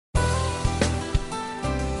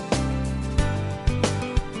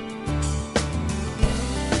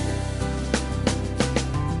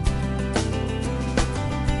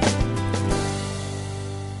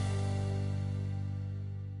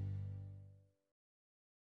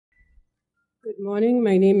Good morning.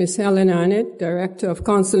 My name is Helen Arnett, Director of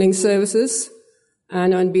Counseling Services.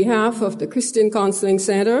 And on behalf of the Christian Counseling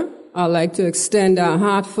Center, I'd like to extend our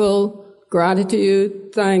heartfelt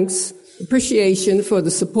gratitude, thanks, appreciation for the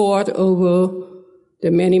support over the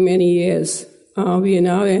many, many years. We are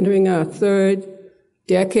now entering our third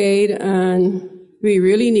decade, and we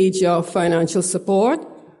really need your financial support.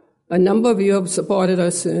 A number of you have supported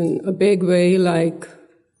us in a big way, like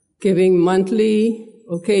giving monthly,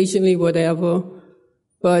 occasionally, whatever.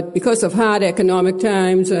 But because of hard economic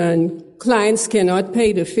times and clients cannot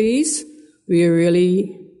pay the fees, we are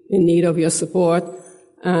really in need of your support.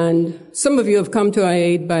 And some of you have come to our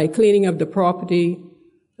aid by cleaning up the property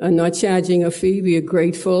and not charging a fee. We are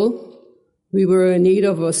grateful. We were in need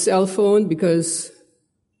of a cell phone because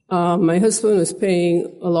my husband was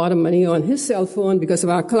paying a lot of money on his cell phone because of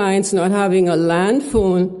our clients not having a land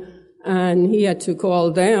phone, and he had to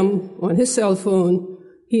call them on his cell phone.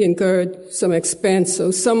 He incurred some expense, so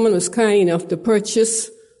someone was kind enough to purchase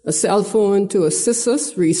a cell phone to assist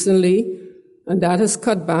us recently, and that has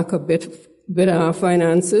cut back a bit our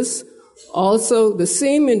finances. Also, the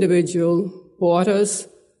same individual bought us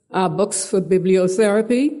our books for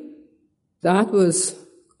bibliotherapy. That was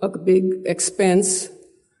a big expense,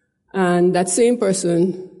 and that same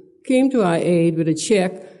person came to our aid with a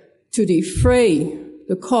check to defray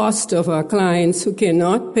the cost of our clients who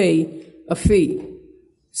cannot pay a fee.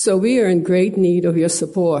 So we are in great need of your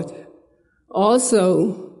support.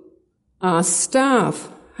 Also, our staff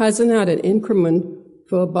hasn't had an increment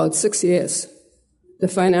for about 6 years. The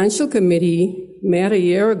financial committee met a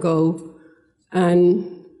year ago,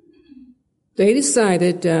 and they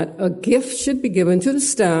decided that a gift should be given to the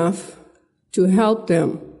staff to help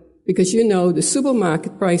them, because the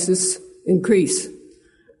supermarket prices increase.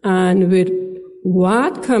 And with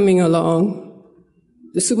what coming along,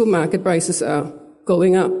 the supermarket prices are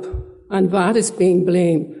going up, and VAT is being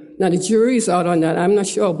blamed. Now, the jury is out on that. I'm not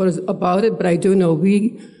sure about it, but I do know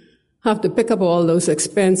we have to pick up all those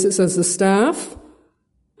expenses as a staff,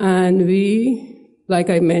 and we,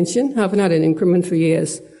 like I mentioned, haven't had an increment for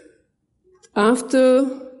years. After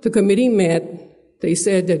the committee met, they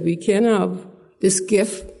said that we can have this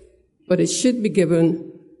gift, but it should be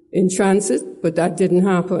given in transit, but that didn't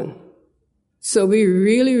happen. So we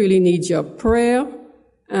really, really need your prayer.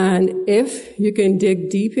 And if you can dig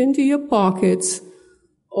deep into your pockets,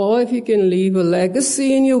 or if you can leave a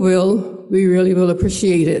legacy in your will, we really will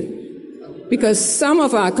appreciate it. Because some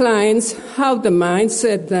of our clients have the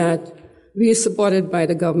mindset that we are supported by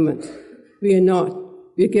the government. We are not.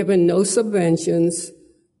 We are given no subventions,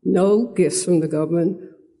 no gifts from the government,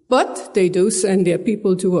 but they do send their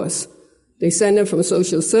people to us. They send them from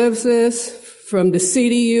social services, from the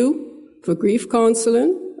CDU for grief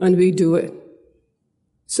counseling, and we do it.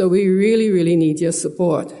 So we really, really need your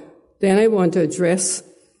support. Then I want to address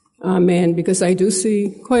our men, because I do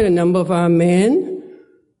see quite a number of our men.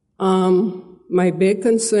 My big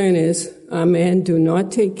concern is our men do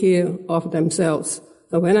not take care of themselves.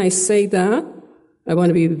 And when I say that, I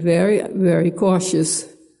want to be very, very cautious.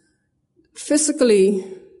 Physically,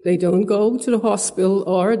 they don't go to the hospital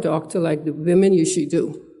or a doctor like the women usually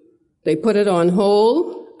do. They put it on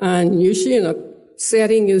hold, and usually in a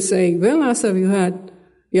setting you say, when last have you had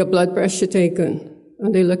your blood pressure taken?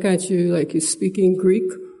 And they look at you like you're speaking Greek.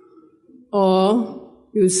 Or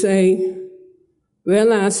you say, when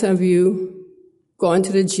last have you gone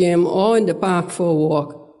to the gym or in the park for a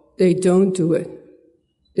walk? They don't do it.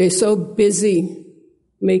 They're so busy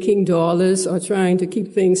making dollars or trying to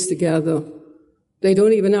keep things together. They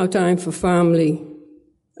don't even have time for family.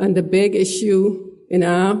 And the big issue in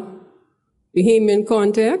our Bahamian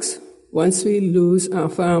context, once we lose our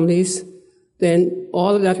families, then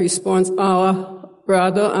all of that response, our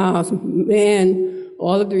brother, our man,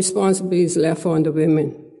 all of the responsibility is left on the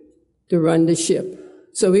women to run the ship.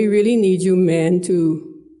 So we really need you men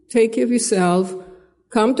to take care of yourself,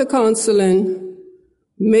 come to counseling,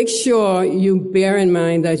 make sure you bear in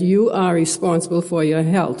mind that you are responsible for your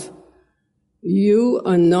health. You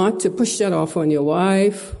are not to push that off on your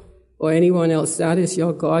wife or anyone else. That is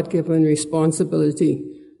your God-given responsibility,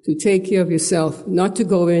 to take care of yourself, not to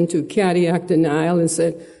go into cardiac denial and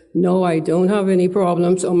say, no, I don't have any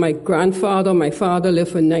problems, or my grandfather, my father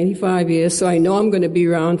lived for 95 years, so I know I'm going to be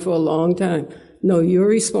around for a long time. No, you're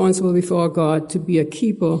responsible before God to be a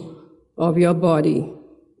keeper of your body,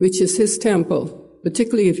 which is His temple,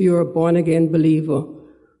 particularly if you're a born-again believer.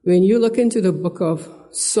 When you look into the book of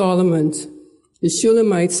Solomon, the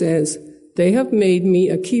Shulamite says, they have made me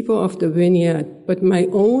a keeper of the vineyard, but my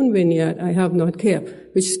own vineyard I have not kept,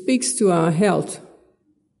 which speaks to our health.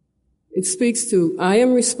 It speaks to, I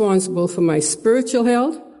am responsible for my spiritual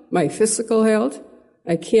health, my physical health.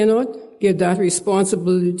 I cannot give that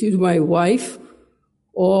responsibility to my wife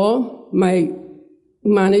or my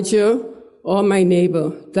manager or my neighbor.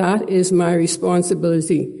 That is my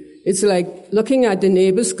responsibility. It's like looking at the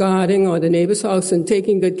neighbor's garden or the neighbor's house and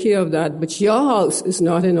taking good care of that, but your house is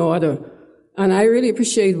not in order. And I really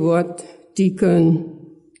appreciate what Deacon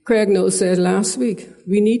Craig Knowles said last week.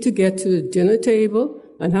 We need to get to the dinner table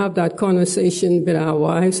and have that conversation with our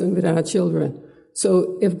wives and with our children.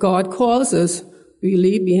 So if God calls us, we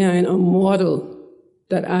leave behind a model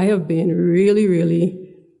that I have been really,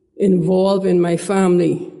 really involved in my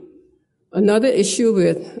family. Another issue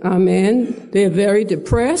with our men, they're very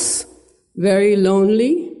depressed, very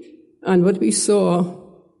lonely, and what we saw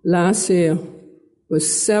last year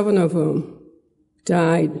was 7 of them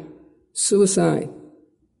died, suicide.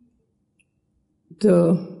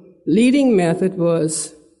 The leading method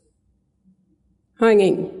was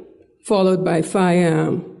hanging, followed by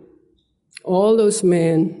firearm. All those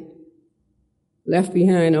men left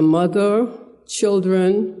behind a mother,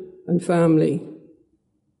 children, and family.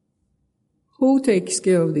 Who takes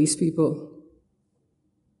care of these people?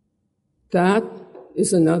 That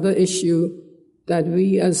is another issue that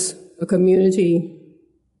we as a community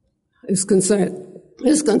is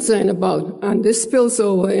concerned about. And this spills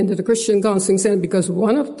over into the Christian Counseling Center because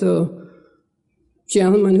one of the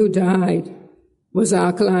gentlemen who died was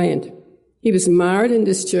our client. He was married in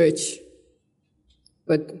this church,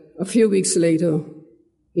 but a few weeks later,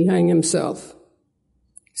 he hanged himself.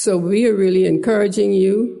 So we are really encouraging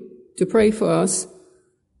you to pray for us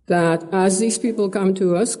that as these people come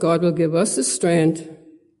to us, God will give us the strength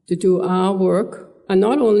to do our work and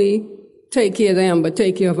not only take care of them, but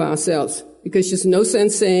take care of ourselves. Because there's no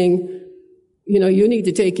sense saying, you need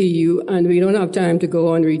to take care of you, and we don't have time to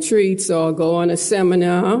go on retreats or go on a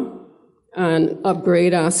seminar and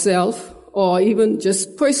upgrade ourselves or even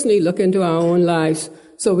just personally look into our own lives.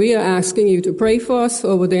 So we are asking you to pray for us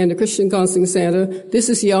over there in the Christian Counseling Center. This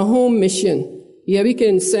is your home mission. Yeah, we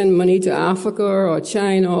can send money to Africa or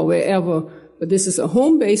China or wherever, but this is a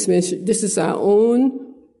home-based mission. This is our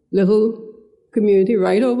own little community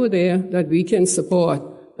right over there that we can support.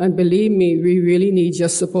 And believe me, we really need your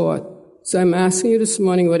support. So I'm asking you this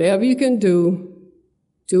morning, whatever you can do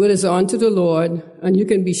it as unto the Lord, and you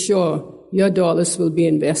can be sure your dollars will be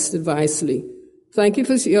invested wisely. Thank you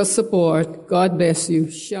for your support. God bless you.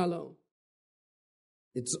 Shalom.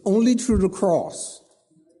 It's only through the cross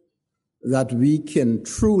that we can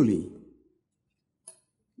truly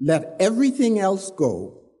let everything else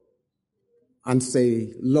go and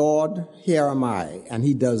say, Lord, here am I, and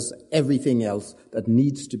he does everything else that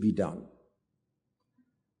needs to be done.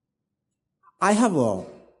 I have a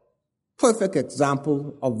perfect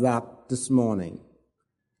example of that this morning.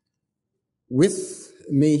 With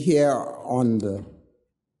me here on the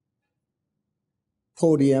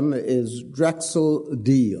podium is Drexel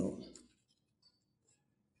Deal.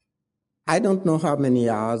 I don't know how many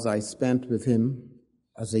hours I spent with him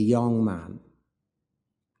as a young man.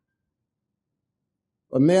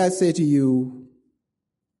 But may I say to you,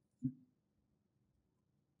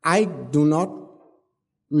 I do not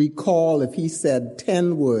recall if he said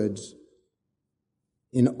 10 words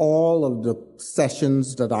in all of the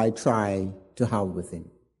sessions that I try to have with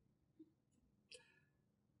him.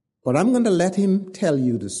 But I'm going to let him tell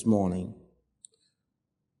you this morning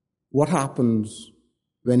what happens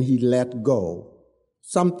when he let go,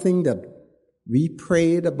 something that we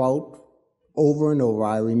prayed about over and over.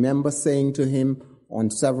 I remember saying to him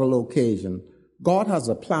on several occasions, God has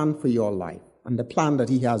a plan for your life, and the plan that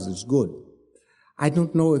he has is good. I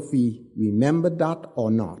don't know if he remembered that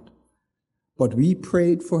or not, but we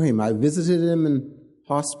prayed for him. I visited him in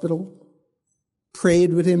hospital,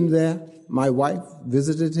 prayed with him there. My wife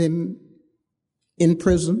visited him in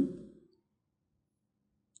prison.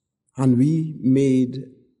 And we made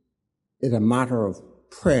it a matter of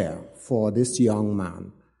prayer for this young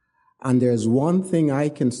man. And there's one thing I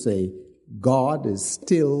can say, God is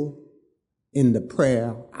still in the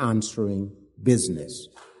prayer answering business.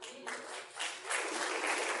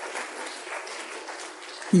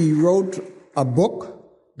 He wrote a book,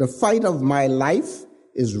 The Fight of My Life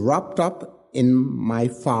is wrapped up in my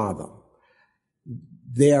father.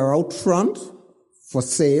 They are out front for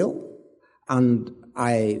sale, and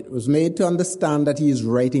I was made to understand that he is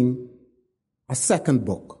writing a second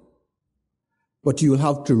book. But you'll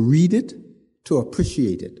have to read it to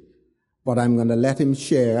appreciate it. But I'm going to let him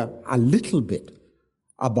share a little bit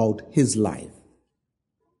about his life.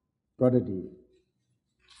 Brother D.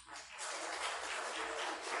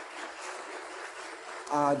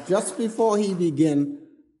 Just before he begins,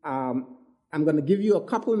 I'm going to give you a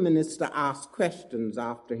couple minutes to ask questions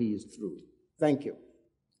after he is through. Thank you.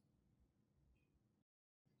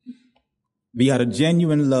 We had a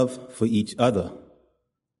genuine love for each other,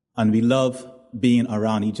 and we loved being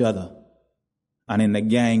around each other. And in the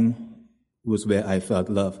gang was where I felt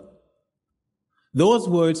love. Those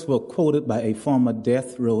words were quoted by a former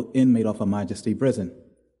death row inmate of Her Majesty Prison,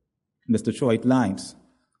 Mr. Troy Lyons,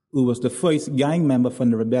 who was the first gang member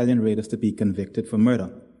from the Rebellion Raiders to be convicted for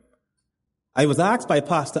murder. I was asked by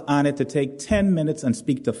Pastor Arnett to take 10 minutes and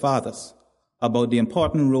speak to fathers about the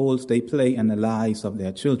important roles they play in the lives of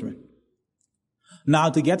their children. Now,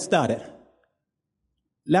 to get started,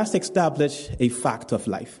 let's establish a fact of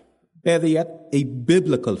life, better yet, a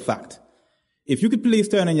biblical fact. If you could please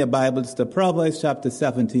turn in your Bibles to Proverbs chapter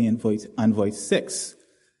 17 and verse 6.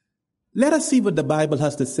 Let us see what the Bible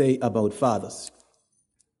has to say about fathers.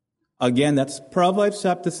 Again, that's Proverbs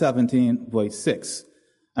chapter 17, verse 6.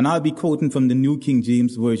 And I'll be quoting from the New King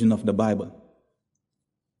James Version of the Bible.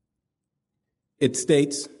 It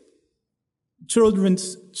states,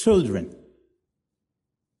 "Children's children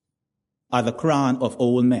are the crown of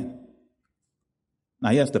old men."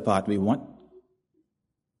 Now here's the part we want.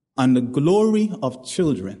 "And the glory of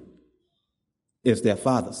children is their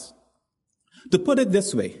fathers." To put it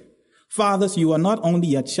this way, fathers, you are not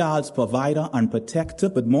only a child's provider and protector,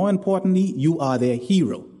 but more importantly, you are their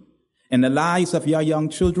hero. In the lives of your young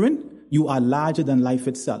children, you are larger than life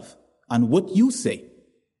itself. And what you say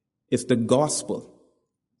is the gospel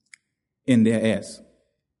in their ears.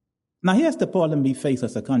 Now here's the problem we face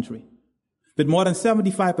as a country. With more than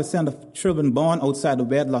 75% of children born outside of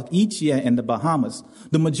wedlock each year in the Bahamas,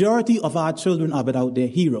 the majority of our children are without their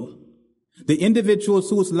hero. The individuals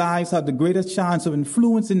whose lives have the greatest chance of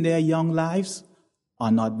influencing their young lives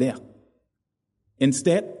are not there.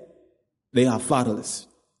 Instead, they are fatherless.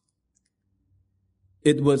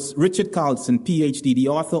 It was Richard Carlson, PhD, the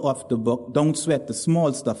author of the book Don't Sweat the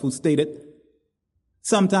Small Stuff, who stated,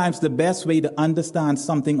 "Sometimes the best way to understand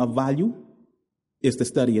something of value is to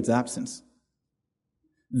study its absence."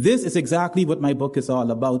 This is exactly what my book is all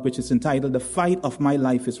about, which is entitled "The Fight of My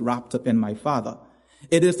Life is Wrapped Up in My Father."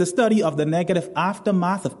 It is the study of the negative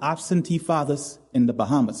aftermath of absentee fathers in the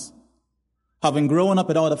Bahamas. Having grown up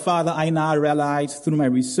without a father, I now realize through my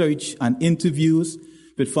research and interviews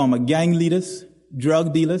with former gang leaders,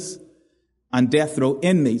 drug dealers, and death row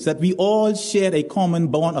inmates that we all shared a common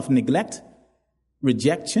bond of neglect,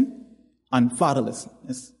 rejection, and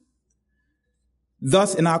fatherlessness.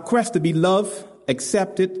 Thus, in our quest to be loved,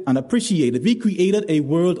 accepted, and appreciated, we created a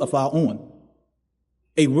world of our own.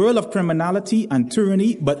 A world of criminality and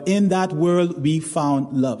tyranny, but in that world we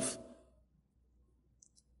found love.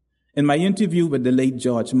 In my interview with the late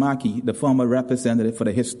George Mackey, the former representative for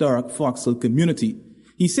the historic Foxhill community,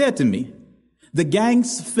 he said to me, "The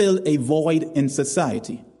gangs fill a void in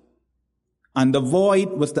society, and the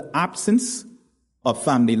void was the absence of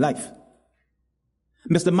family life."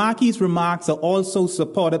 Mr. Mackey's remarks are also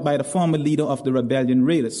supported by the former leader of the Rebellion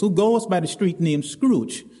Raiders, who goes by the street name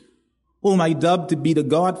Scrooge, whom I dubbed to be the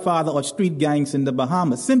godfather of street gangs in the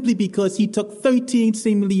Bahamas, simply because he took 13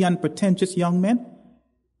 seemingly unpretentious young men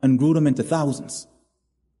and grew them into thousands.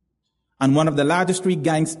 And one of the largest street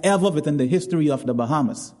gangs ever within the history of the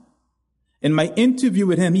Bahamas. In my interview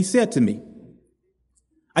with him, he said to me,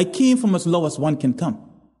 "I came from as low as one can come,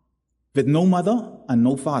 with no mother and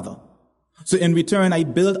no father. So in return, I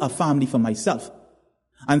built a family for myself.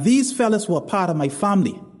 And these fellas were part of my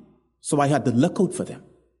family, so I had to look out for them,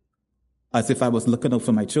 as if I was looking out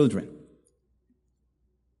for my children."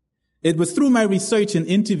 It was through my research and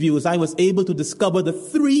interviews I was able to discover the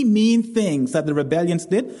three main things that the rebellions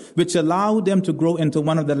did, which allowed them to grow into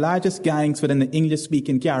one of the largest gangs within the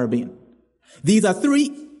English-speaking Caribbean. These are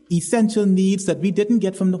three essential needs that we didn't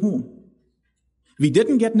get from the home. We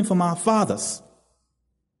didn't get them from our fathers,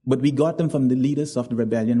 but we got them from the leaders of the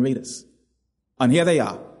Rebellion Raiders. And here they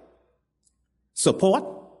are: support,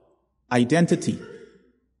 identity,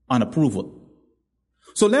 and approval.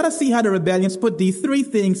 So let us see how the rebellions put these three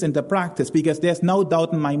things into practice, because there's no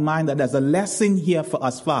doubt in my mind that there's a lesson here for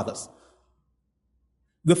us fathers.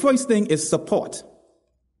 The first thing is support.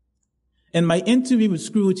 In my interview with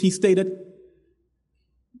Scrooge, he stated,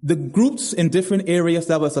 the groups in different areas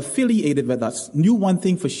that was affiliated with us knew one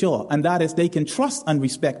thing for sure, and that is they can trust and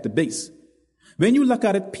respect the base. When you look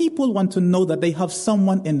at it, people want to know that they have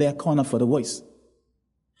someone in their corner for the voice.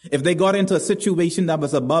 If they got into a situation that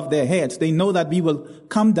was above their heads, they know that we will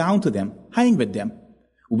come down to them, hang with them,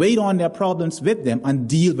 wait on their problems with them, and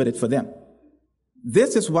deal with it for them.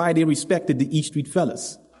 This is why they respected the E Street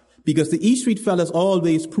fellas, because the E Street fellas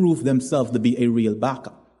always proved themselves to be a real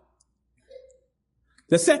backup.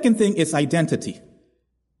 The second thing is identity.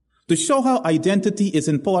 To show how identity is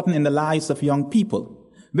important in the lives of young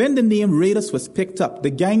people, when the name Raiders was picked up, the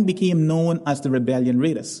gang became known as the Rebellion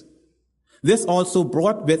Raiders. This also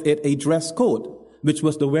brought with it a dress code, which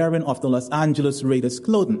was the wearing of the Los Angeles Raiders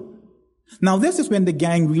clothing. Now, this is when the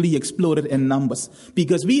gang really exploded in numbers,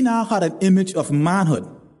 because we now had an image of manhood,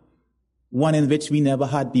 one in which we never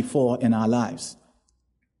had before in our lives.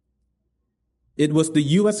 It was the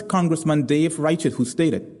U.S. Congressman Dave Reichert who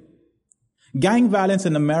stated, "Gang violence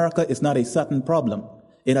in America is not a sudden problem.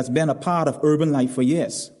 It has been a part of urban life for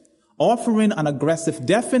years, offering an aggressive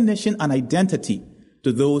definition and identity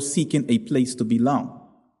to those seeking a place to belong."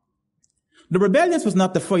 The Rebellions was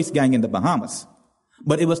not the first gang in the Bahamas,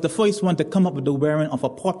 but it was the first one to come up with the wearing of a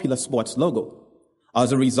popular sports logo.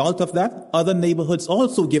 As a result of that, other neighborhoods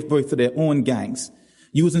also give birth to their own gangs,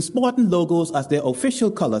 using sporting logos as their official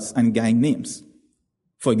colors and gang names.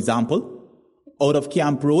 For example, out of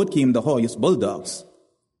Camp Road came the Hoyas Bulldogs.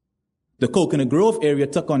 The Coconut Grove area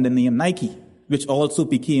took on the name Nike, which also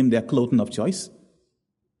became their clothing of choice.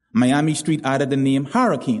 Miami Street added the name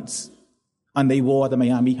Hurricanes, and they wore the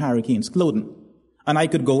Miami Hurricanes clothing. And I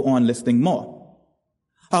could go on listing more.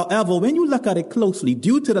 However, when you look at it closely,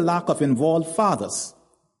 due to the lack of involved fathers,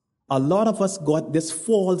 a lot of us got this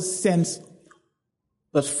false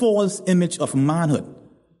image of manhood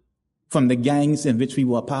from the gangs in which we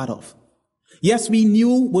were a part of. Yes, we knew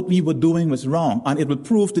what we were doing was wrong, and it would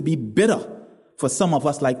prove to be bitter for some of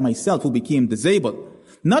us like myself who became disabled,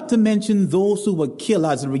 not to mention those who were killed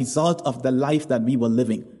as a result of the life that we were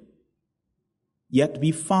living. Yet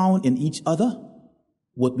we found in each other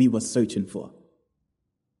what we were searching for.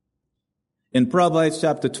 In Proverbs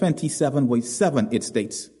chapter 27, verse 7, it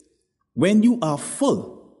states, "When you are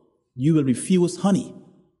full, you will refuse honey.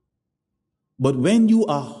 But when you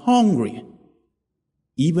are hungry,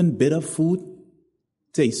 even bitter food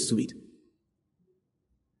tastes sweet."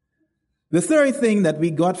 The third thing that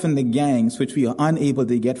we got from the gangs, which we are unable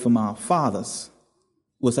to get from our fathers,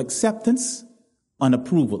 was acceptance and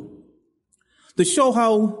approval. To show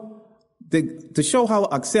how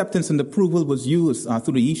acceptance and approval was used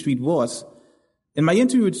through the East Street Wars, in my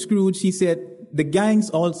interview with Scrooge, he said during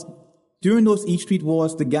those East Street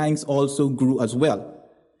Wars, the gangs also grew as well.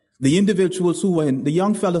 The individuals the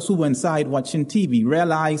young fellows who were inside watching TV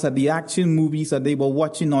realized that the action movies that they were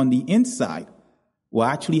watching on the inside were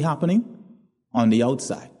actually happening on the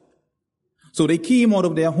outside. So they came out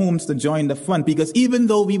of their homes to join the fun, because even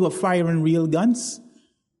though we were firing real guns,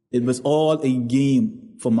 it was all a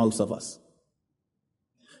game for most of us.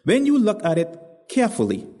 When you look at it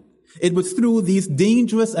carefully, it was through these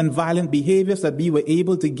dangerous and violent behaviors that we were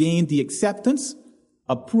able to gain the acceptance,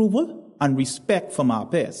 approval, and respect from our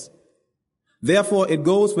peers. Therefore, it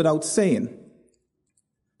goes without saying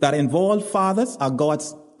that involved fathers are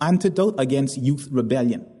God's antidote against youth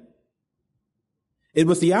rebellion. It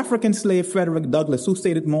was the African slave Frederick Douglass who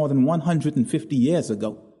stated more than 150 years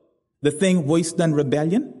ago, "The thing worse than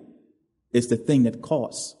rebellion is the thing that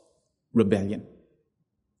caused rebellion."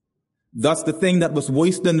 Thus, the thing that was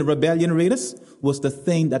worse than the Rebellion Raiders was the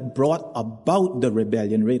thing that brought about the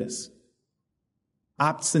Rebellion Raiders: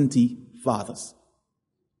 absentee fathers.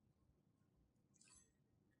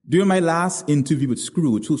 During my last interview with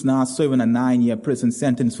Scrooge, who's now serving a 9-year prison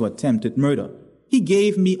sentence for attempted murder, he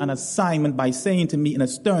gave me an assignment by saying to me in a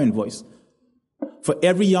stern voice, "For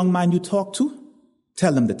every young man you talk to,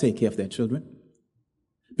 tell them to take care of their children.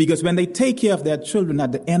 Because when they take care of their children,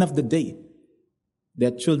 at the end of the day,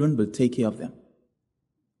 their children will take care of them."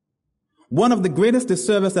 One of the greatest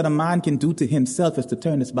disservice that a man can do to himself is to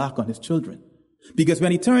turn his back on his children. Because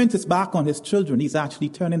when he turns his back on his children, he's actually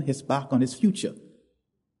turning his back on his future.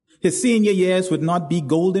 His senior years would not be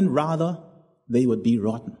golden, rather, they would be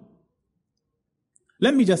rotten.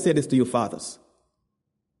 Let me just say this to you, fathers.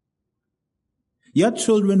 Your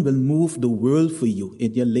children will move the world for you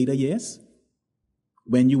in your later years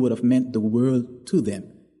when you would have meant the world to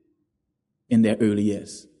them in their early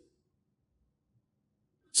years.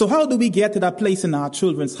 So how do we get to that place in our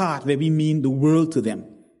children's heart where we mean the world to them?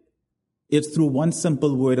 It's through one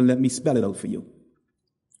simple word, and let me spell it out for you.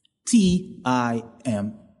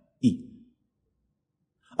 Time.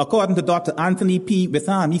 According to Dr. Anthony P.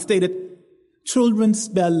 Witham, he stated, "Children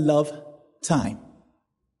spell love time."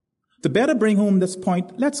 To better bring home this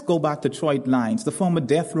point, let's go back to Troy Lyons, the former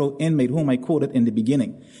death row inmate whom I quoted in the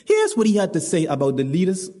beginning. Here's what he had to say about the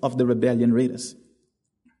leaders of the Rebellion Raiders.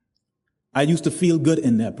 "I used to feel good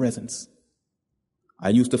in their presence.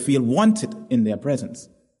 I used to feel wanted in their presence.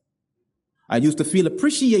 I used to feel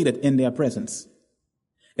appreciated in their presence.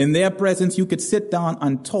 In their presence, you could sit down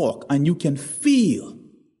and talk, and you can feel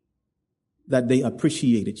that they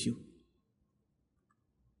appreciated you.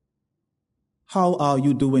 How are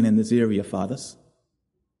you doing in this area, fathers?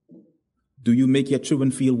 Do you make your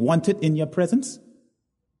children feel wanted in your presence?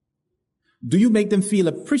 Do you make them feel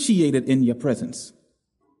appreciated in your presence?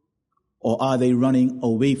 Or are they running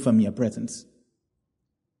away from your presence?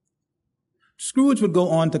 Scrooge would go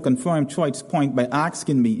on to confirm Troy's point by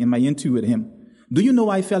asking me in my interview with him, do you know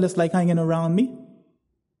why fellas like hanging around me?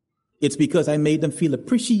 It's because I made them feel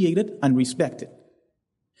appreciated and respected.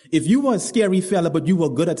 If you were a scary fella, but you were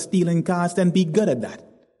good at stealing cars, then be good at that,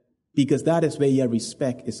 because that is where your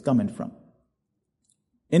respect is coming from.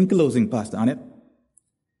 In closing, Pastor Arnett,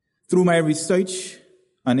 through my research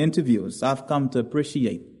and interviews, I've come to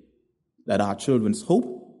appreciate that our children's hope,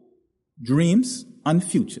 dreams, and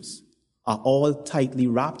futures are all tightly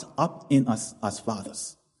wrapped up in us as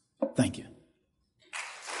fathers. Thank you.